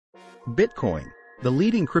Bitcoin, the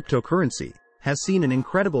leading cryptocurrency, has seen an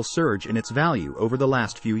incredible surge in its value over the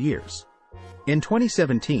last few years. In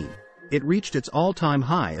 2017, it reached its all-time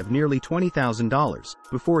high of nearly $20,000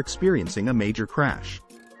 before experiencing a major crash.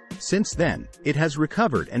 Since then, it has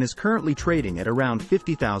recovered and is currently trading at around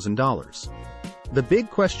 $50,000. The big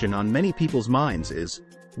question on many people's minds is,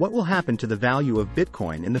 what will happen to the value of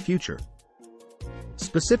Bitcoin in the future?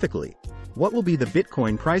 Specifically, what will be the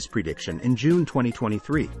Bitcoin price prediction in June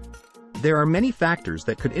 2023? There are many factors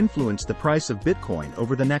that could influence the price of Bitcoin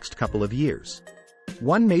over the next couple of years.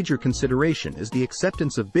 One major consideration is the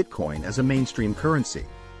acceptance of Bitcoin as a mainstream currency.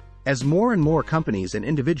 As more and more companies and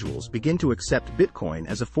individuals begin to accept Bitcoin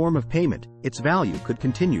as a form of payment, its value could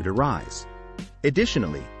continue to rise.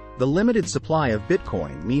 Additionally, the limited supply of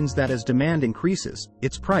Bitcoin means that as demand increases,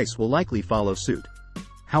 its price will likely follow suit.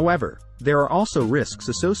 However, there are also risks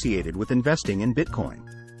associated with investing in Bitcoin.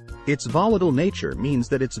 Its volatile nature means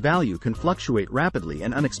that its value can fluctuate rapidly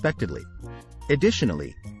and unexpectedly.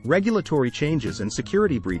 Additionally, regulatory changes and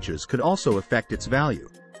security breaches could also affect its value.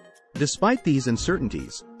 Despite these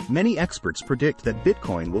uncertainties, many experts predict that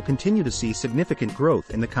Bitcoin will continue to see significant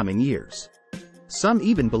growth in the coming years. Some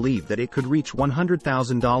even believe that it could reach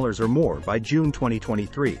 $100,000 or more by June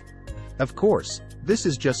 2023. Of course, this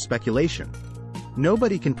is just speculation.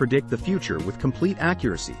 Nobody can predict the future with complete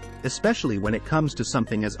accuracy, especially when it comes to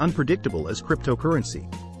something as unpredictable as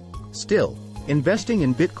cryptocurrency. Still, investing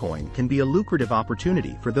in Bitcoin can be a lucrative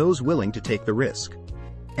opportunity for those willing to take the risk.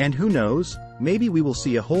 And who knows, maybe we will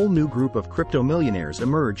see a whole new group of crypto millionaires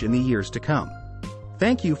emerge in the years to come.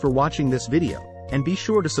 Thank you for watching this video, and be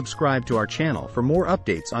sure to subscribe to our channel for more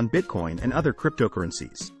updates on Bitcoin and other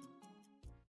cryptocurrencies.